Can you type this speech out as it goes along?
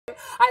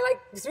I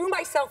like threw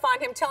myself on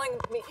him, telling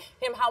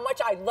him how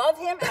much I love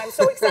him, and I'm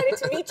so excited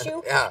to meet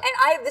you. Yeah. And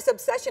I have this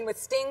obsession with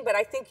Sting, but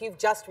I think you've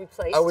just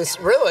replaced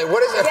him. Really?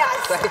 What is it?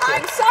 Yes,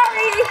 I'm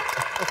sorry.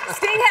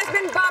 Sting has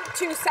been bumped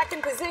to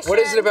second position. What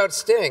is it about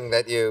Sting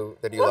that you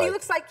like? Well, he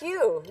looks like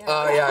you.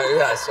 Oh,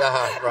 yes,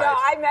 right. No,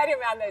 I met him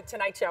on the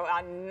Tonight Show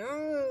on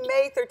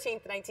May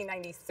 13th,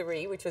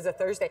 1993, which was a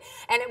Thursday,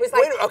 and it was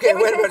like. Wait a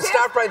minute,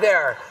 stop right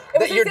there.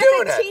 You're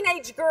doing it. A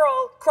teenage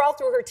girl crawled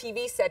through her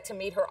TV set to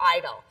meet her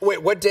idol.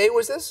 Wait, what day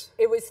was this?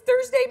 It was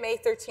Thursday, May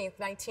 13th,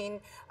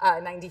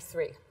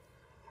 1993.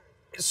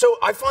 So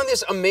I find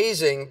this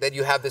amazing that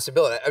you have this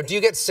ability. Do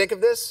you get sick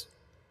of this?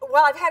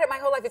 Well, I've had it my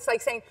whole life. It's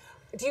like saying,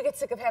 do you get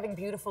sick of having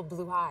beautiful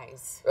blue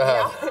eyes? You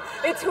know?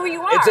 It's who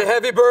you are. It's a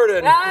heavy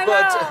burden.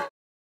 No.